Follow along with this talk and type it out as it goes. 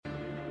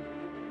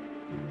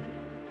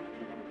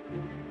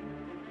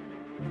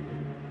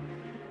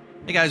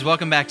Hey guys,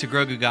 welcome back to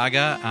Grogu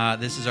Gaga.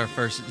 This is our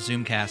first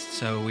Zoomcast,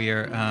 so we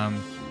are.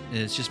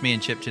 It's just me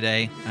and Chip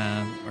today.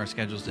 Our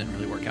schedules didn't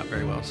really work out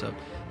very well, so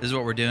this is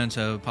what we're doing.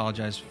 So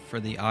apologize for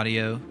the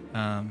audio,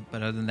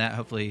 but other than that,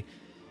 hopefully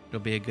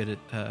it'll be a good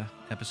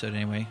episode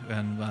anyway.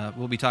 And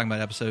we'll be talking about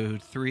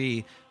episode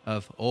 3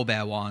 of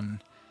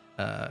Obi-Wan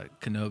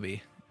Kenobi,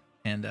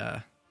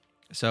 and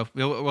so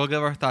we'll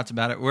give our thoughts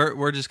about it.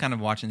 We're just kind of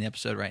watching the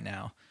episode right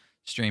now.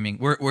 Streaming.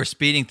 We're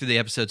speeding through the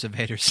episodes of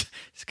Vader's.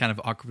 It's kind of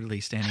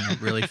awkwardly standing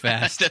up really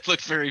fast. That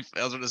looked very.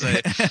 I was going to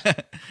say.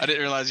 I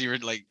didn't realize you were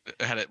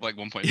had it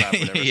 1.5 or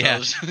whatever.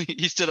 Yeah. So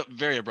he stood up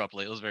very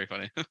abruptly. It was very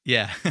funny.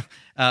 Yeah.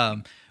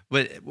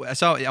 But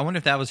I wonder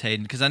if that was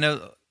Hayden, because I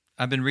know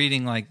I've been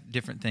reading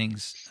different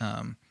things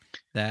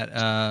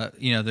that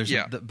there's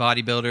the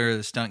bodybuilder,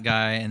 the stunt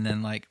guy, and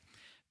then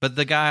but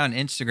the guy on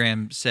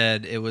Instagram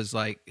said it was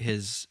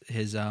his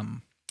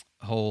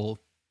whole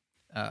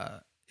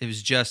it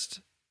was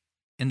just.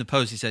 In the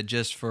post, he said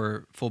just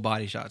for full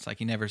body shots.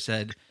 He never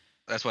said.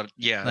 That's what.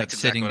 Yeah, that's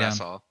exactly sitting what down. I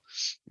saw.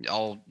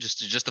 All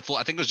just the full.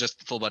 I think it was just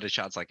the full body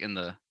shots, in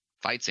the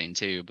fight scene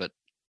too. But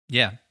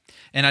yeah,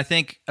 and I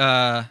think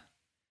they're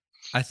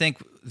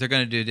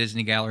going to do a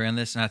Disney Gallery on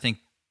this, and I think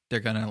they're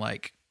going to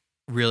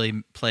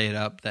really play it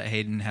up that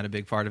Hayden had a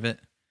big part of it.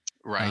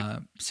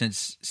 Right.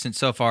 Since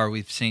so far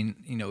we've seen,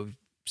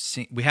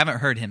 we haven't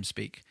heard him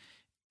speak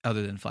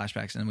other than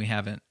flashbacks, and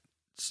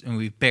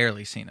we've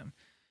barely seen him.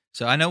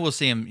 So I know we'll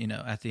see him,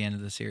 at the end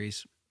of the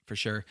series for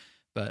sure.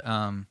 But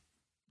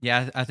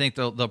I think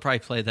they'll probably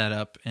play that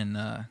up, and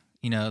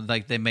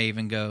they may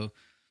even go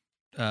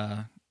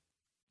through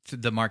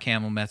the Mark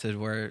Hamill method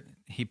where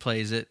he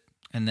plays it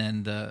and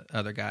then the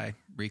other guy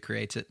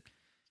recreates it.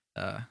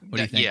 What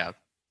do you think? Yeah,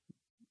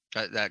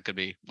 that could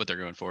be what they're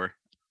going for.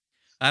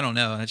 I don't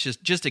know. It's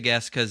just a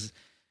guess because,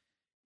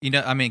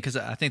 because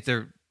I think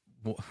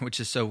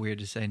which is so weird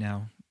to say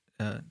now,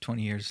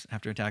 20 years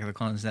after Attack of the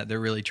Clones, that they're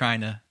really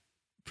trying to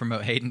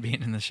promote Hayden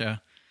being in the show.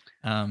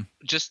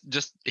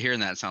 Just hearing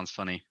that sounds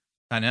funny.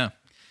 I know,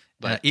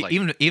 but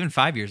even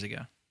 5 years ago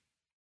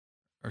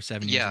or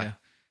 7 years ago,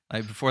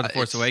 before the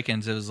Force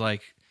Awakens, it was I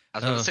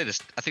was going to say this.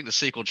 I think the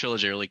sequel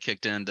trilogy really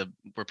kicked into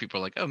where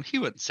people are like, "Oh, he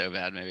wasn't so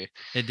bad." Maybe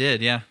it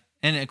did, yeah.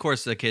 And of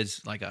course, the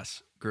kids like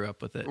us grew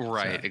up with it,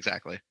 right? So,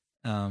 exactly.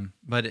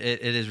 But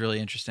it is really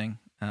interesting.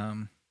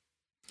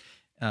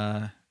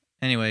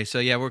 Anyway, so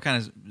yeah, we're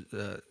kind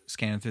of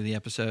scanning through the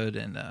episode,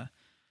 and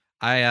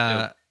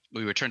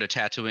we returned to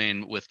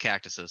Tatooine with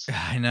cactuses.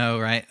 I know,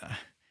 right?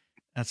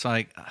 That's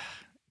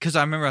because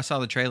I remember I saw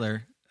the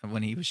trailer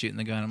when he was shooting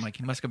the gun. I'm like,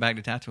 he must go back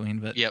to Tatooine,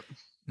 but yep,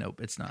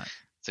 nope, it's not.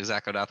 It's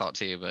exactly what I thought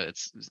too.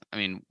 But I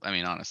mean,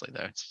 honestly,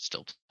 though, it's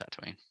still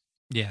Tatooine.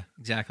 Yeah,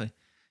 exactly.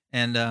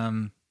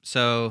 And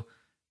so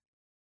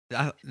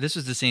this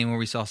was the scene where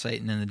we saw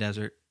Satan in the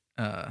desert,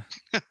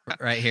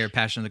 right here,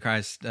 Passion of the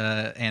Christ,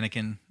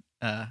 Anakin.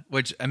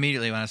 Which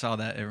immediately when I saw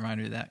that, it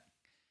reminded me of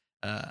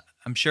that.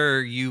 I'm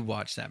sure you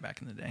watched that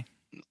back in the day.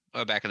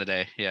 Back in the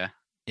day, yeah.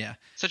 Yeah.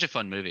 Such a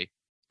fun movie.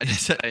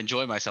 I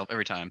enjoy myself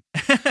every time.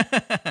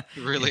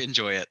 Really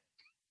enjoy it.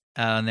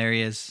 And there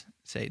he is,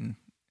 Satan.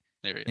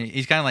 There he is.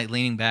 He's kind of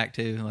leaning back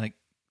too,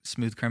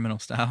 Smooth Criminal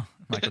style,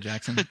 Michael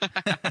Jackson.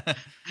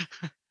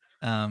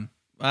 I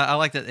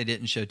like that they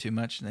didn't show too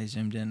much. They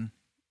zoomed in.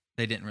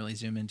 They didn't really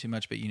zoom in too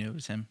much, but it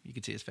was him. You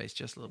could see his face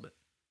just a little bit.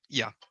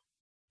 Yeah.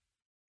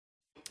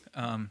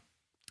 I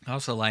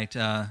also liked.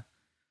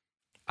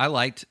 I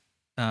liked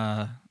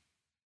the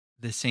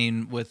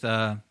scene with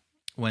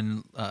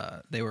when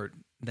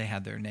they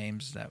had their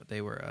names that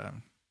they were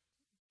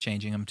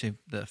changing them to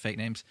the fake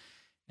names,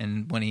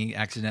 and when he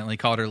accidentally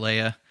called her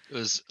Leia. It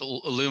was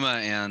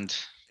Illuma and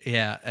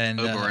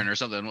Oberyn or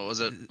something. What was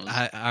it?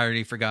 I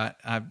already forgot.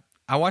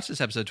 I watched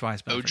this episode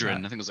twice. But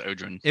Odrin. I think it was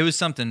Odrin. It was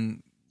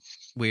something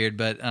weird,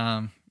 but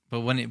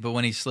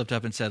when he slipped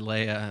up and said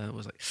Leia, it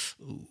was like,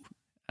 ooh.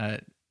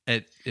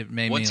 It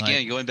made once me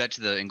again going back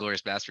to the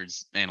Inglourious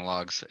Bastards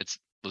analogs. It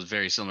was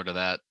very similar to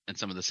that in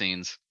some of the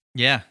scenes.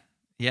 Yeah.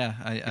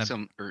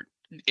 Or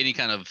any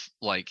kind of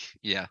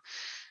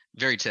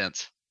very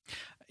tense.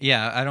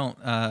 Yeah, I don't.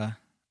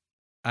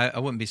 I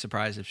wouldn't be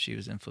surprised if she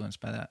was influenced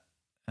by that.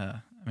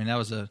 That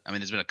was a.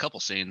 There's been a couple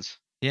scenes.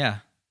 Yeah.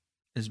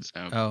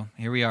 Oh,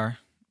 here we are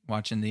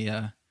watching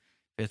the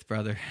Fifth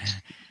Brother.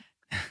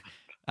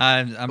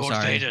 I'm Lord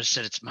sorry. Vader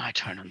said it's my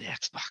turn on the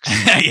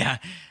Xbox. Yeah,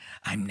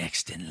 I'm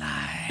next in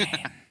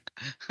line.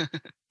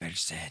 Vader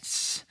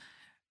says,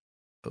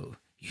 "Oh,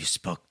 you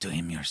spoke to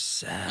him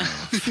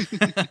yourself."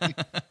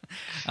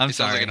 I'm sorry.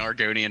 Sounds like an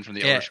Argonian from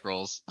the Elder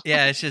Scrolls.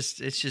 Yeah, it's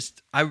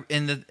just I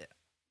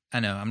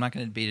know I'm not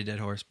going to beat a dead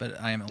horse, but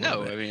I am a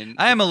little bit.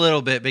 I am a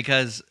little bit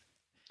because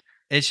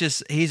it's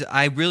just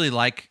I really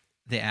like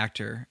the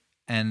actor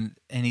and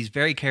he's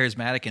very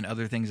charismatic in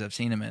other things I've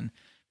seen him in,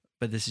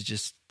 but this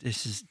is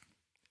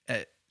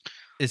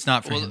it's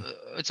not for him.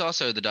 It's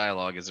also the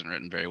dialogue isn't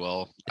written very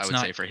well. I would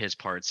say for his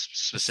parts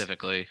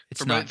specifically.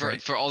 It's not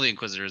great. For all the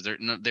Inquisitors.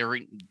 They're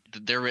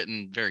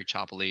written very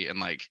choppily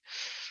and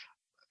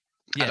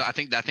I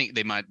think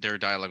their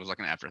dialogue was like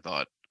an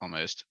afterthought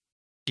almost.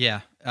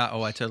 Yeah.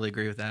 I totally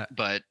agree with that.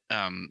 But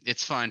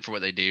it's fine for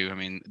what they do. I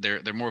mean,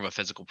 they're more of a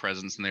physical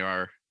presence than they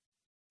are,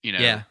 you know,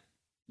 Yeah.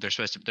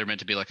 they're meant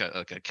to be like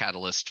a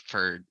catalyst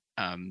for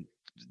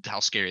how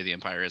scary the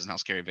Empire is and how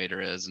scary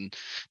Vader is, and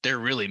they're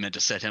really meant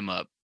to set him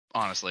up.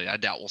 Honestly, I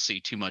doubt we'll see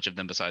too much of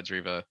them besides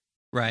Reva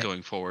Right.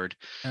 going forward.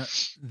 Uh,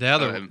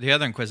 Um, the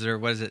other Inquisitor,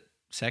 what is it?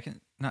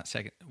 Second? Not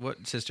second.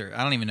 What sister?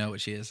 I don't even know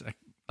what she is.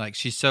 Like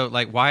she's so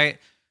like why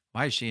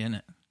is she in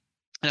it?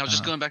 and I was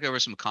just Uh, going back over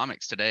some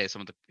comics today,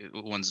 some of the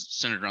ones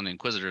centered around the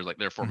Inquisitor, like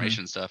their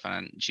formation stuff,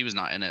 and she was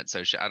not in it,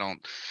 so I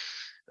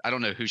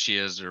don't know who she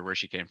is or where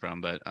she came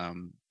from, but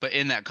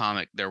in that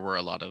comic there were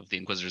a lot of the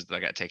Inquisitors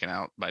that got taken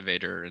out by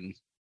Vader and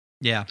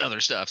yeah.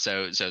 other stuff.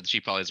 So she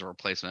probably is a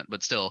replacement,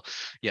 but still,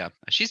 yeah,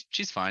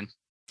 she's fine.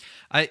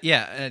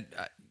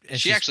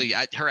 She actually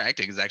her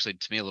acting is actually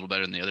to me a little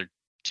better than the other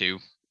two.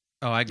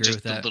 Oh, I agree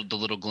Just with that. the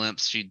little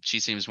glimpse. She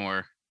seems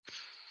more,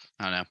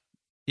 I don't know.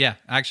 Yeah,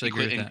 I actually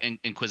agree with that.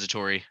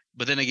 Inquisitory.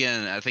 But then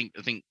again, I think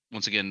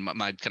once again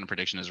my kind of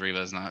prediction is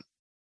Reva is not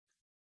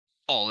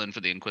all in for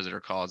the Inquisitor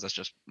cause. That's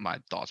just my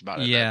thoughts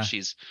about it. Yeah. She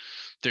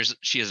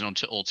has an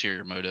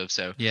ulterior motive.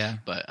 So yeah,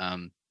 but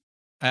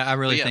I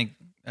really yeah. think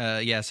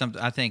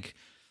I think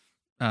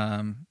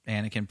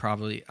Anakin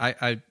probably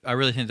I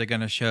really think they're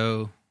going to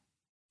show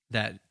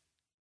that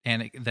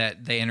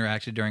that they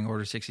interacted during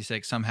Order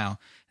 66 somehow,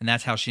 and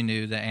that's how she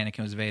knew that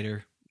Anakin was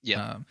Vader.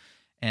 Yeah.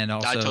 And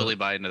also I totally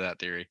buy into that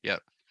theory.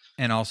 Yep.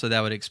 And also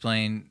that would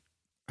explain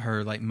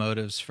her like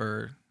motives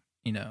for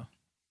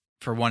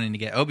wanting to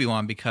get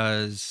Obi-Wan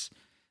because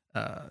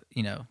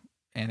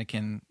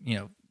Anakin,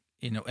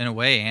 in a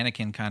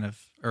wayAnakin kind of,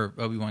 or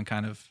Obi-Wan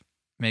kind of,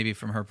 maybe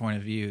from her point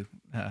of view,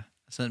 a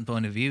certain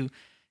point of view,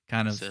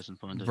 kind of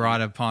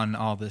brought upon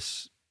all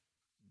this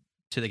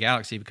to the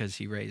galaxy because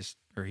he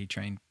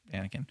trained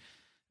Anakin.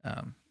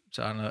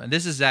 So I don't know. And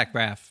this is Zach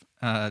Braff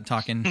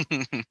talking.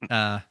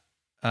 I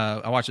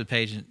watched the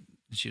page and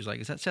she was like,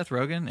 "Is that Seth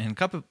Rogen?" And a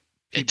couple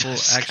people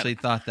actually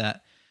thought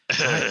that.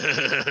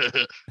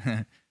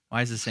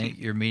 Why is this saying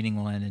your meeting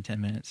will end in 10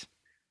 minutes?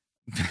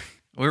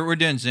 we're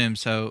doing Zoom,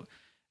 so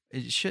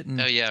it shouldn't.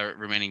 Oh yeah,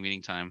 remaining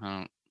meeting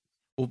time.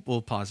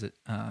 We'll pause it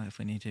if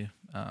we need to.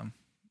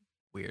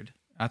 Weird.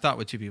 I thought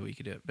with two people you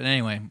could do it, but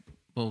anyway,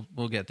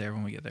 we'll get there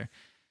when we get there.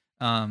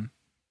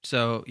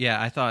 So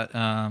yeah, I thought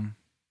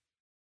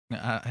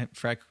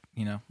Freck.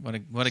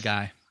 What a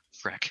guy.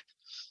 Freck.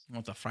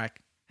 What the frack?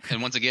 And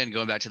once again,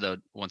 going back to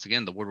the World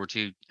War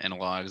II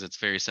analogs, it's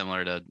very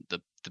similar to the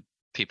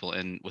people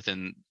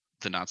within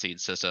the Nazi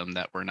system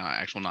that were not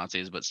actual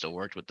Nazis but still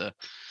worked with the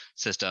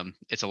system.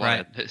 It's a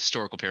lot of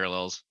historical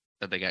parallels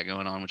that they got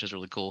going on, which is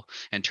really cool.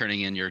 And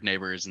turning in your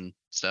neighbors and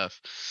stuff.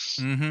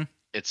 Mm-hmm.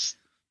 It's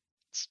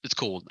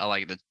cool. I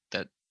like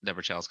that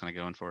Deborah Chow's kind of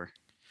going for.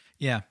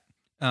 Yeah.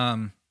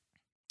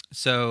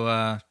 So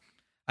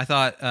I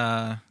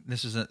thought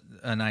this was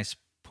a nice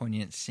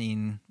poignant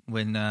scene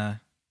when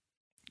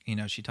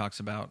she talks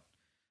about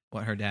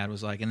what her dad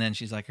was like, and then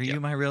she's like, "Are you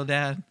my real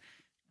dad?"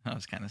 I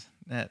was kind of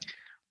that.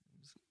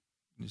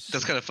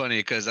 That's kind of funny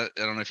because I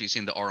don't know if you've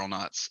seen the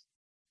Auralnauts.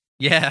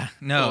 Yeah,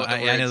 no,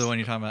 I know the one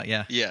you're talking about.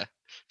 Yeah, yeah.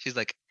 She's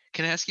like,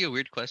 "Can I ask you a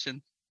weird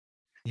question?"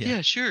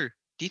 Yeah, sure.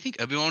 Do you think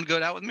Obi-Wan would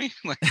go out with me?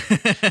 Like,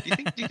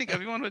 do you think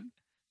Obi-Wan would?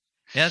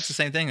 Yeah, it's the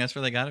same thing. That's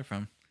where they got it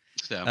from.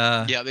 So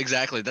yeah,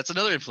 exactly. That's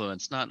another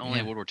influence. Not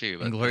only World War II,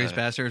 but Inglourious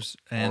Basterds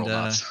and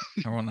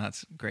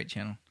Auralnauts. Great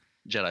channel.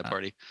 Jedi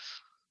Party.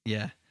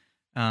 Yeah.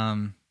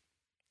 And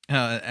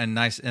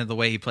nice, and the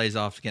way he plays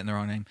off getting the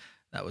wrong name.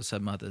 That was her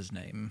mother's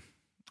name.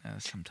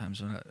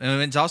 Sometimes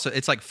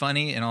it's like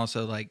funny and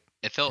also like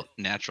it felt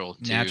natural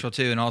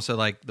too, and also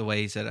like the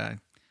way he said, "I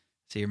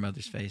see your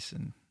mother's face,"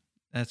 and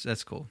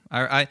that's cool.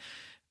 I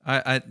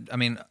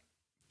mean,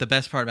 the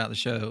best part about the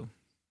show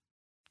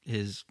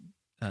is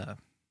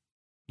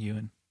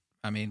Ewan.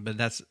 I mean, but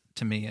that's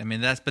to me. I mean,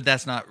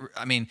 that's not.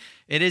 I mean,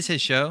 it is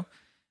his show,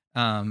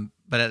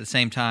 but at the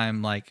same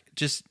time, like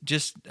just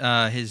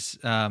his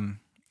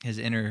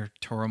inner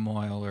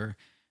turmoil or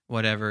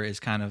whatever is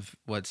kind of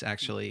what's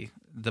actually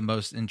the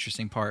most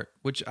interesting part.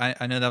 Which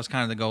I know that was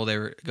kind of the goal they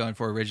were going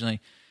for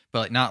originally,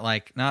 but not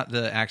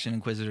the action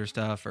Inquisitor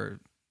stuff or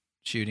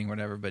shooting or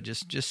whatever, but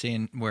just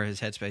seeing where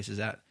his headspace is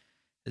at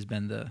has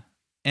been the.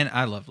 And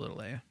I love Little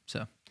Leia,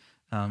 so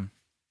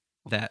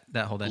that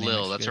whole dynamic.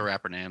 Lil, that's her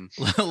rapper name.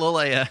 Lil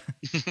Leia.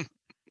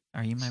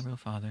 Are you my real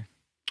father?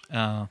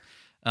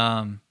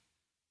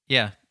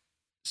 Yeah.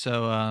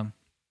 So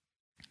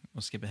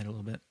we'll skip ahead a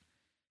little bit.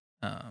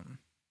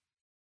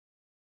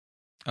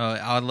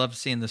 I would love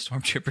seeing the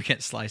stormtrooper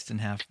get sliced in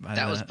half by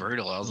that was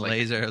brutal. I was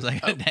laser. Like, I was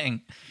like, oh,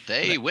 dang.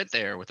 They went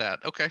there with that.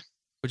 Okay.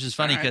 Which is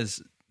funny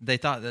because they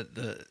thought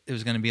that it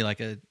was going to be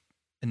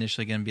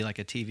initially going to be like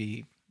a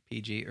TV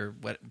PG or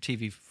what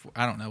TV.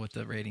 I don't know what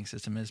the rating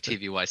system is. But,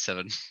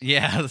 TVY7.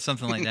 Yeah,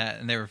 something like that.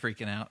 And they were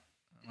freaking out.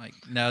 Like,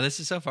 no, this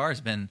is so far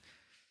has been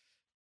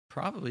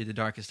probably the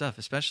darkest stuff,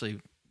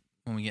 especially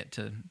when we get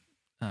to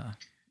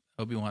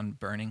Obi-Wan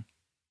burning.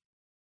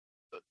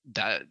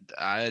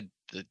 the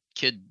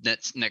kid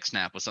neck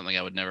snap was something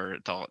I would never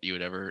thought you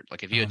would ever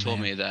like. If you Oh, had told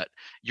man. me that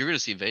you're gonna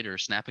see Vader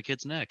snap a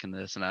kid's neck in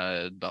this, and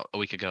about a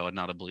week ago I'd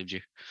not have believed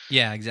you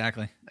Yeah,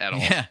 exactly. at all.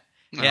 Yeah,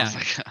 I yeah. was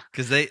like,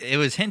 Because it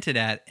was hinted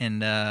at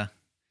in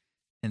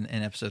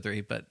episode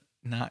 3, but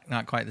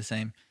not quite the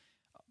same.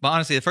 But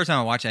honestly, the first time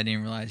I watched it, I didn't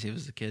even realize he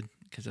was the kid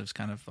because it was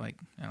kind of like,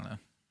 I don't know,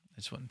 I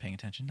just wasn't paying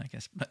attention, I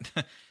guess.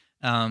 But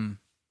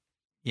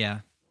yeah.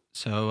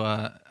 So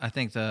I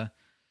think the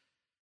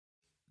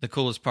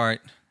coolest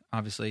part,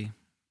 obviously,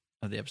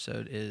 of the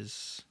episode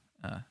is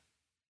well,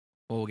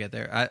 we'll get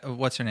there.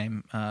 What's her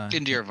name?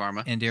 Indira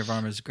Varma. Indira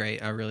Varma is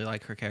great. I really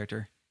like her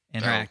character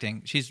and her Oh.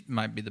 acting. She's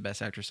might be the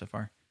best actress so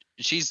far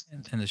She's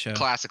in the show.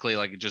 classically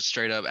like just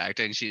straight up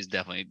acting. She's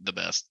definitely the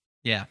best.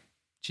 Yeah,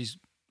 she's.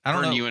 I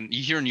don't Her and know. Ewan,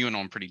 you hear Ewan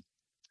on pretty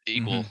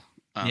equal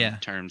Yeah.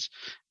 terms.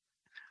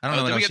 I don't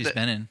know what then we else get she's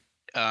been in.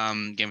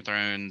 Game of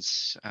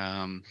Thrones,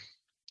 a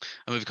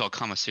movie called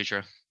Kama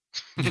Sutra.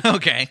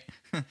 Okay.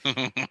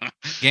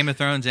 Game of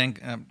Thrones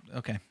and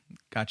okay,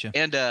 gotcha.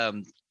 And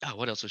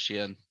what else was she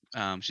in?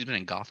 She's been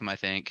in Gotham, I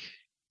think.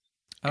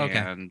 Okay.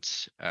 And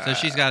So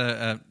she's got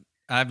a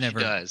I've never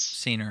does.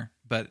 seen her,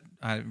 but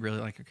I really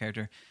like her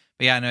character.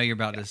 But yeah, I know you're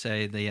about to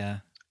say the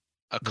a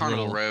the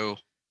Carnival little- Row.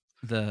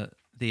 the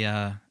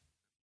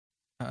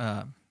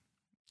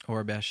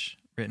Orbesh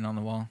written on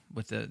the wall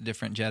with the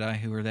different Jedi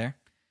who were there.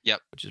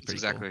 Yep, which is pretty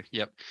exactly. cool.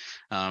 Yep.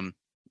 Love that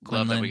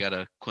Quinlan. we got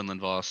a Quinlan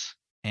Voss.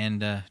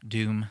 And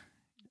Doom,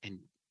 And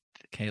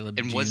Caleb.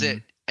 was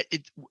June.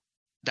 it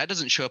that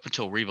doesn't show up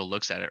until Reva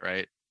looks at it,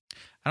 right?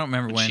 I don't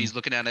remember when. She's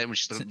looking at it when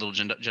she's the little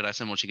Jedi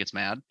symbol, she gets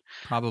mad.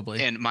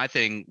 Probably. And my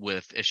thing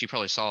with is she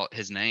probably saw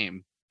his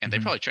name, and they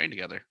Mhm. probably trained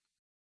together.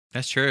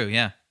 That's true.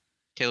 Yeah.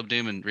 Caleb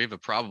Doom and Reva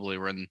probably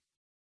were in.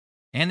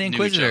 And the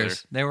Knew each other.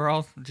 Inquisitors. They were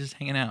all just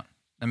hanging out.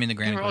 I mean, the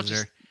Grand They were all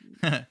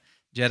Inquisitor.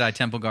 Jedi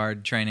Temple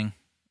Guard training.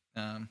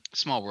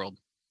 Small world,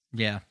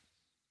 Yeah.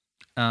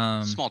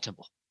 small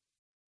temple.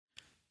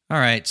 All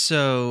right.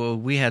 So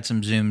we had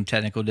some Zoom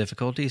technical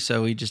difficulties.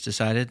 So we just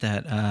decided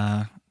that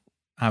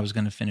I was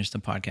going to finish the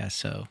podcast.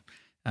 So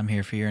I'm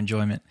here for your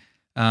enjoyment.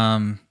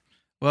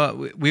 Well,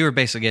 we were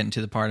basically getting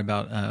to the part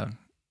about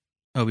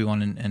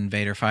Obi-Wan and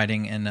Vader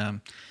fighting,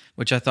 and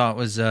which I thought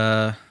was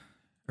a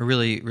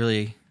really,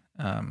 really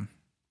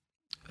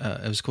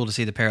it was cool to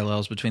see the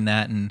parallels between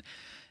that and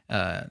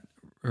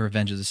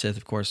Revenge of the Sith,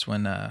 of course,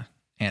 when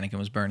Anakin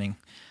was burning.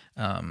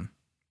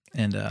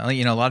 And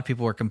a lot of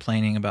people were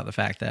complaining about the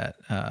fact that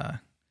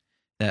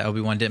that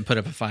Obi-Wan didn't put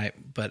up a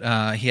fight,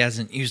 but he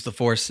hasn't used the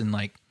Force in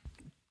like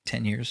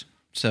 10 years.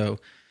 So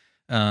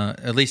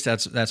at least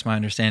that's my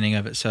understanding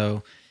of it.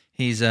 So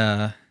he's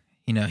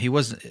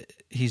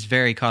he's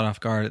very caught off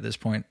guard at this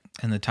point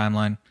in the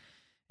timeline,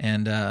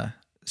 and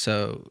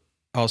so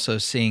also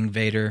seeing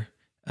Vader,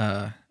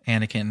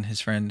 Anakin,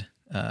 his friend,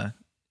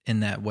 in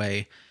that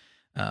way,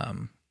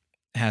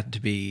 had to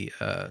be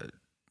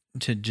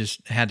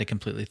had to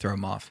completely throw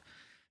him off.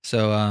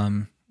 So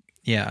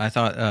yeah, I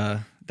thought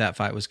that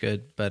fight was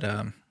good, but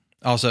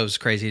also it was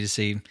crazy to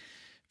see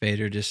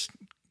Vader just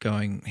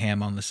going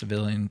ham on the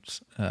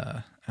civilians.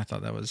 I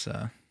thought that was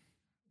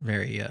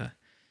very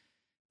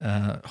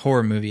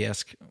horror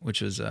movie-esque,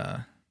 which is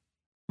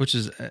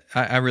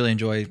I really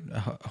enjoy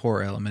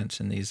horror elements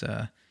in these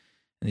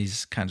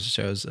kinds of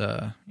shows.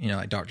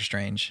 Like Doctor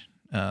Strange,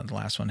 the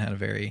last one had a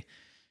very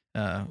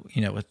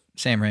with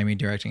Sam Raimi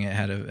directing it,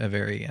 had a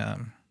very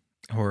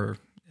horror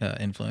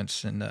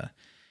influence, and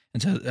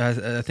so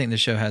I think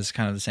this show has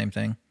kind of the same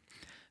thing.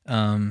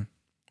 But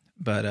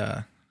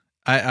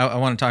I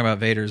want to talk about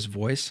Vader's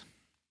voice,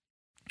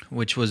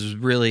 which was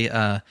really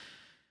I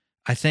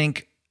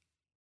think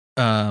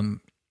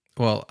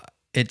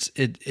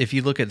if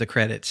you look at the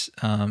credits,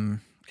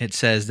 it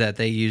says that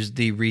they used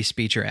the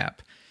Respeecher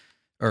app,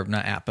 or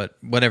not app, but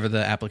whatever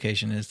the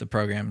application is, the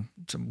program.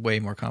 It's way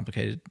more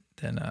complicated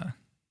than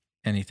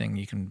anything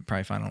you can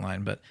probably find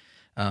online. But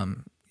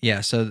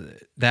yeah, so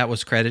that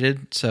was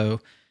credited.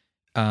 So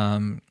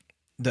the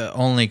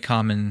only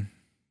thing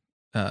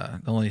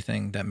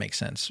that makes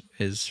sense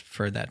is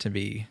for that to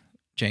be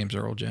James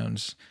Earl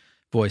Jones'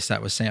 voice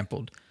that was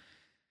sampled.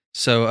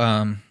 So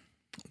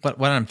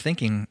what I'm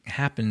thinking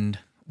happened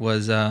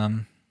was,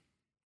 and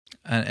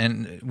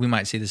we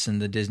might see this in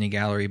the Disney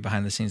Gallery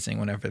behind the scenes thing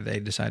whenever they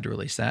decide to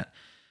release that.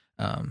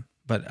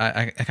 But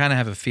I kind of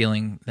have a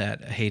feeling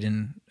that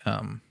Hayden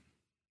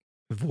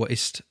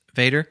voiced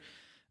Vader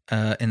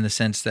in the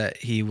sense that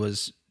he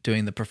was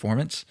doing the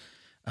performance.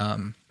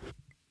 I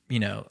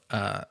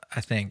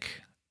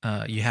think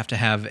you have to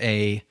have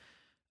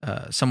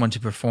someone to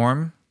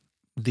perform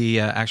the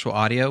actual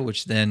audio,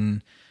 which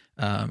then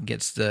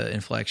gets the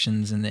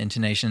inflections and the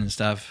intonation and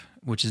stuff,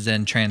 which is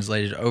then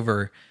translated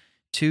over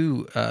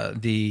to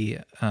the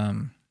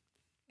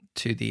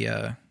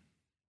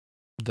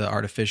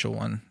artificial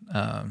one,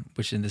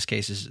 which in this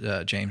case is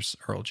James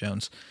Earl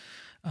Jones.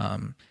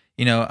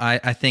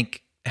 I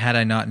think had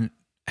I not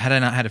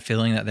had a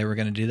feeling that they were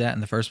going to do that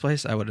in the first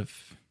place, I would have,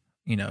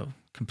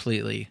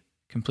 completely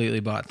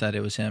bought that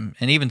it was him.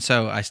 And even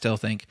so, I still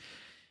think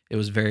it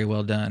was very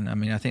well done. I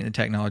mean, I think the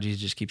technology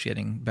just keeps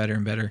getting better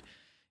and better.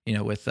 You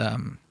know, with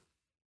the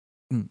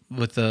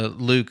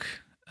Luke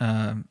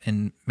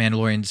in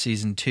Mandalorian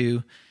season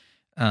 2,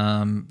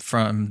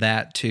 from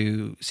that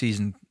to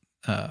season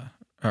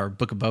or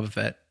Book of Boba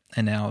Fett,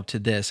 and now to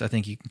this, I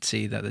think you can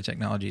see that the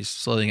technology is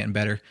slowly getting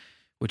better,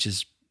 which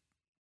is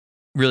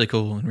really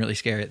cool and really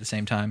scary at the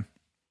same time.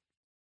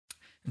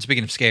 And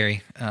speaking of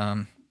scary,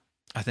 I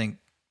think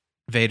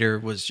Vader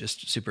was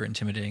just super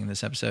intimidating in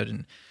this episode,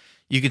 and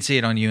you can see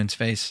it on Ewan's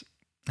face.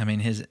 I mean,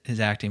 his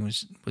acting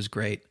was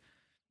great,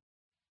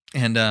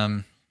 and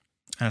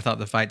I thought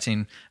the fight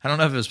scene, I don't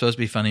know if it was supposed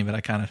to be funny, but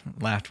I kind of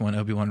laughed when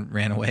Obi-Wan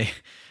ran away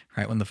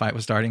right when the fight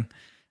was starting.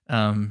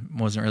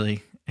 Wasn't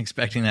really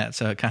expecting that,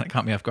 so it kind of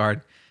caught me off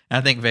guard. And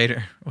I think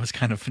Vader was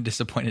kind of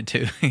disappointed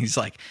too. He's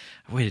like,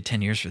 I waited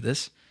 10 years for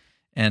this.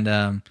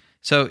 And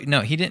so,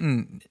 no, he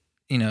didn't,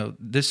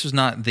 this was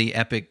not the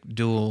epic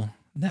duel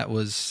that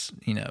was,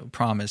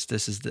 promised.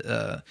 This is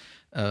a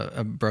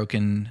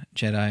broken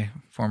Jedi,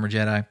 former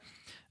Jedi,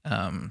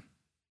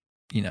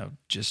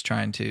 just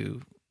trying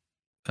to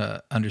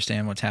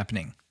understand what's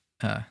happening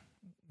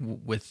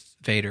with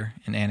Vader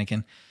and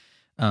Anakin.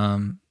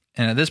 And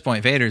at this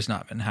point, Vader's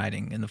not been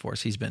hiding in the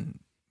Force. He's been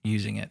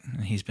using it,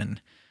 and he's been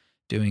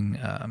doing,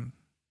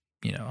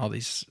 all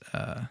these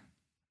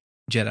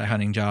Jedi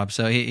hunting jobs.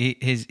 So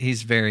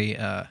he's very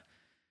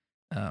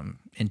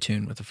in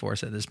tune with the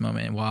Force at this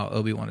moment, and while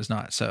Obi-Wan is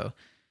not. So,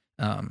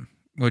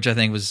 which I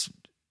think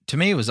to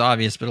me was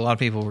obvious, but a lot of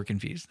people were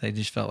confused. They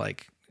just felt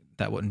like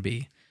that wouldn't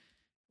be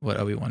what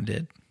Obi-Wan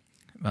did.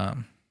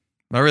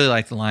 I really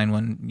like the line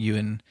when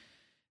Ewan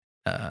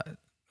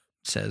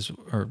says,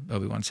 or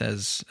Obi-Wan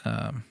says,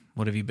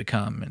 what have you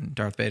become? And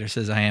Darth Vader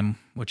says, I am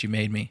what you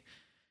made me,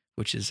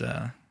 which is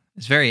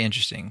very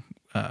interesting.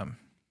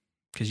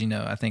 Because,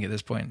 I think at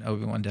this point,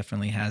 Obi-Wan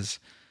definitely has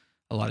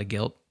a lot of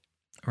guilt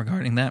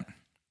regarding that.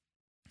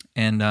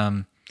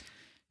 And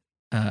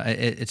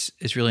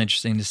it's really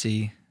interesting to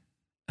see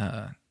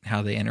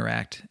how they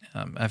interact.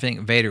 I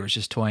think Vader was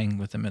just toying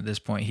with him at this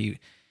point.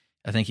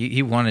 I think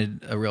he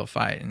wanted a real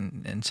fight,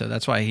 and so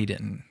that's why he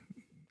didn't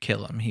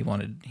kill him. He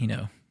wanted,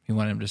 he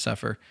wanted him to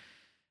suffer,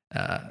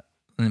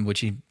 in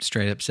which he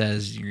straight up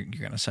says, "You're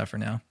going to suffer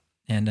now."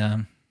 And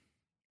I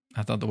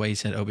thought the way he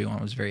said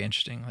Obi-Wan was very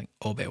interesting, like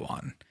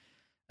Obi-Wan.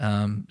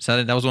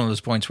 So that was one of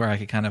those points where I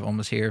could kind of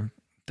almost hear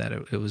that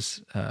it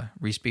was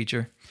Reese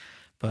Beecher,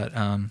 but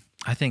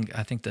I think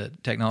the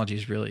technology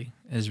is really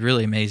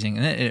amazing,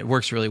 and it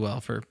works really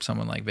well for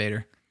someone like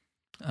Vader,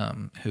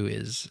 who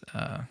is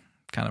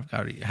kind of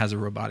has a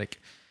robotic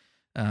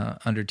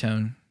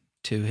undertone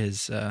to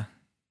his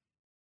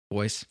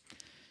voice,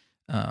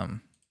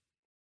 and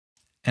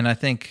I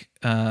think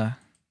I'm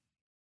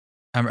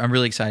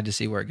really excited to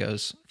see where it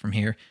goes from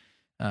here.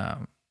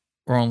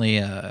 We're only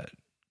a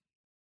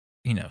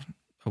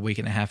week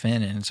and a half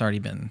in, and it's already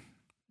been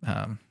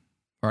we're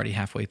already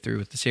halfway through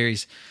with the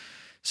series,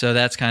 so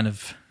that's kind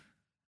of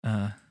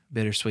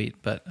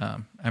bittersweet. But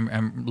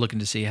I'm looking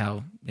to see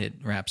how it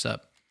wraps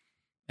up.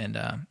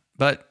 And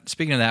but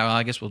speaking of that, well,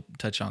 I guess we'll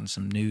touch on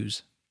some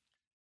news.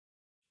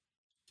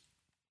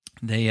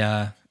 They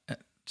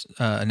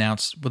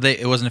announced,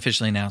 it wasn't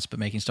officially announced, but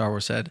Making Star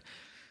Wars said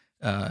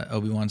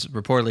Obi-Wan's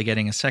reportedly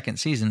getting a second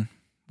season,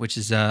 which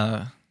is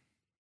I'm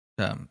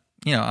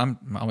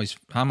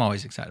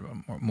always excited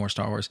about more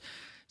Star Wars,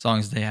 as long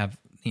as they have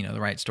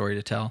the right story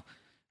to tell.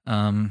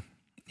 I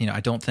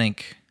don't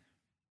think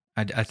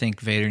I think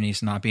Vader needs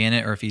to not be in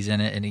it, or if he's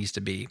in it, it needs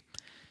to be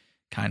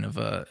kind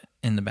of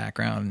in the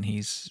background, and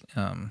he's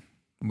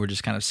we're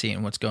just kind of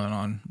seeing what's going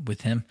on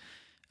with him.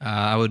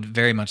 I would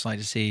very much like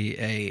to see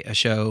a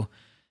show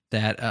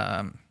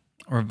that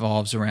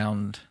revolves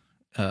around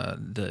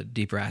the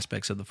deeper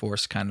aspects of the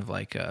Force, kind of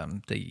like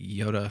the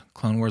Yoda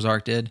Clone Wars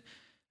arc did.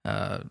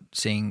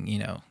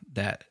 Seeing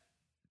that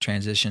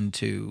transition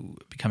to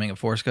becoming a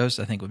Force ghost,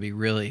 I think would be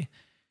really,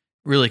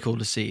 really cool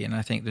to see. And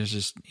I think there's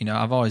just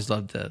I've always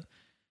loved the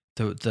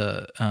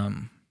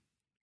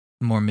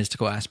more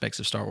mystical aspects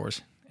of Star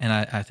Wars, and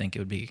I think it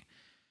would be.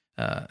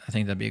 I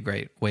think that'd be a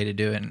great way to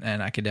do it,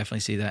 and I could definitely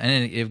see that.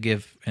 And it would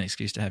give an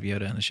excuse to have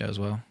Yoda in the show as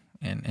well,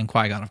 and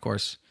Qui-Gon, of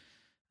course.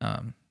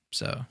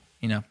 So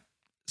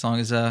as long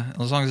as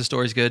the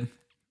story's good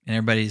and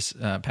everybody's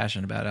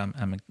passionate about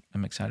it,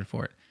 I'm excited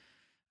for it.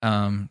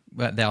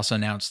 But they also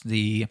announced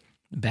the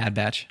Bad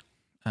Batch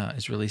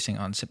is releasing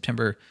on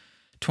September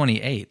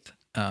 28th,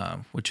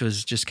 which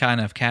was just kind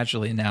of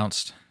casually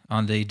announced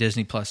on the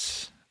Disney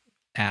Plus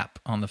app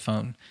on the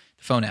phone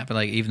app, but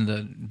like even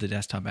the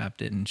desktop app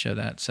didn't show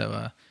that.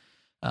 So,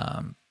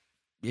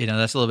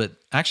 that's a little bit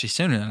actually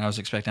sooner than I was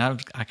expecting.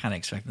 I kind of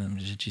expected them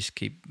to just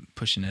keep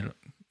pushing it,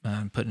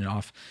 putting it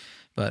off.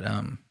 But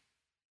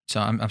so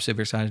I'm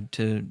super excited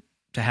to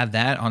have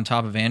that on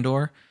top of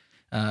Andor,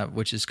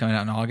 which is coming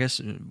out in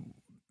August.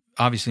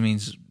 Obviously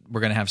means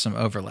we're going to have some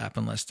overlap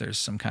unless there's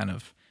some kind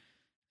of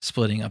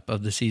splitting up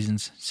of the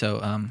seasons. So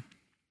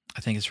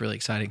I think it's really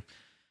exciting.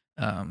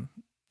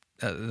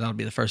 That'll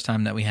be the first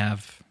time that we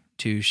have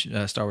two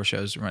Star Wars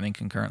shows running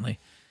concurrently.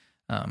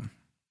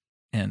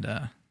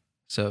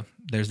 So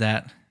there's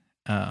that.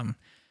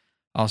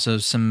 Also,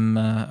 some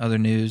other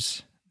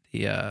news.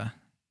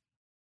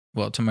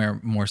 Tamara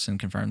Morrison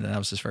confirmed that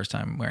was his first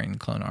time wearing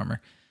clone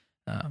armor,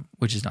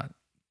 which is not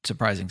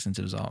surprising since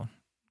it was all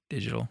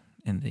digital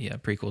in the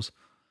prequels.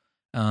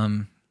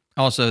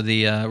 Also,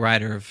 the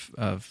writer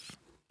of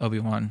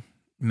Obi-Wan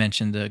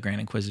mentioned the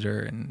Grand Inquisitor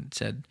and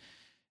said,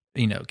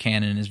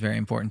 canon is very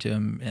important to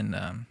him.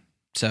 And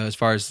so as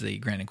far as the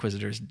Grand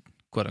Inquisitor's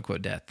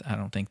quote-unquote death, I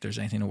don't think there's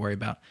anything to worry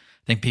about.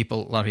 I think a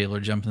lot of people are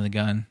jumping the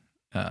gun,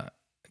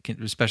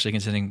 especially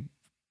considering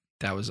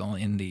that was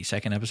only in the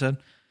second episode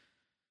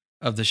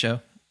of the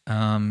show.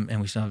 And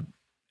we still have,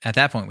 at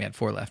that point, we had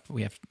 4 left, but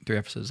we have 3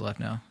 episodes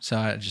left now. So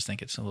I just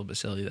think it's a little bit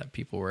silly that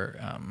people were,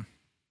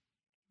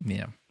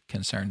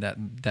 concerned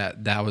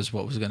that was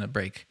what was going to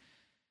break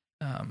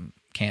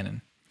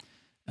canon.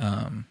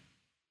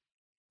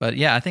 But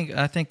yeah, I think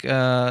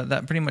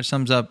that pretty much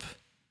sums up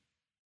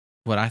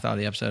what I thought of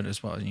the episode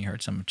as well. And you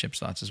heard some of Chip's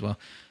thoughts as well.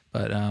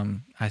 But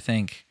I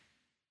think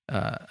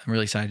I'm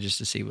really excited just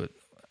to see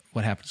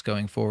what happens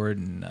going forward.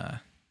 And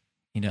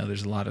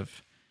there's a lot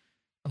of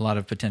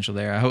potential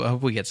there. I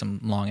hope we get some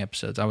long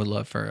episodes. I would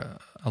love for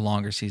a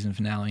longer season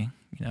finale.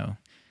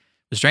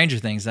 The Stranger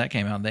Things that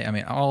came out,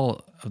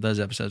 all of those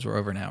episodes were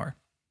over an hour.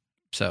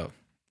 So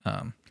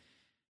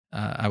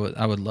I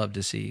would love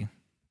to see,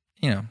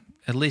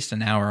 at least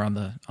an hour on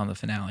the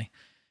finale.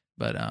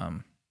 But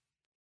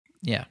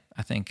yeah,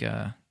 I think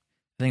that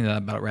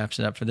about wraps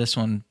it up for this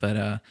one.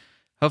 But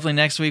hopefully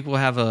next week we'll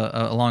have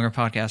a longer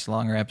podcast, a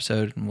longer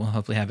episode, and we'll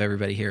hopefully have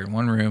everybody here in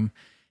one room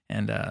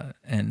and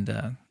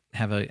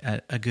have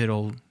a good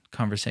old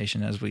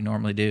conversation as we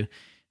normally do.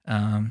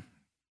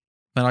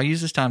 But I'll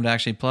use this time to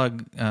actually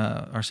plug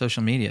our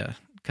social media,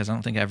 because I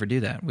don't think I ever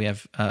do that. We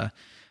have our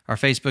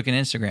Facebook and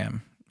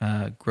Instagram,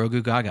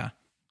 Grogu Gaga.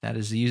 That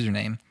is the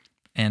username.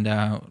 And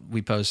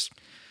we post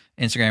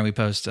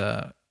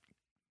a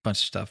bunch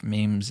of stuff,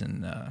 memes,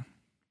 and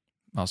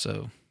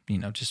also,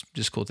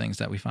 just cool things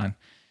that we find.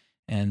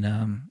 And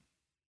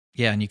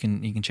and you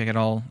can check it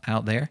all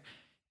out there,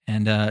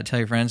 and tell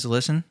your friends to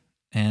listen.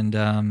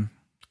 And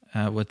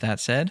with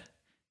that said,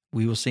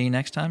 we will see you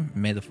next time.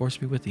 May the Force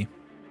be with you.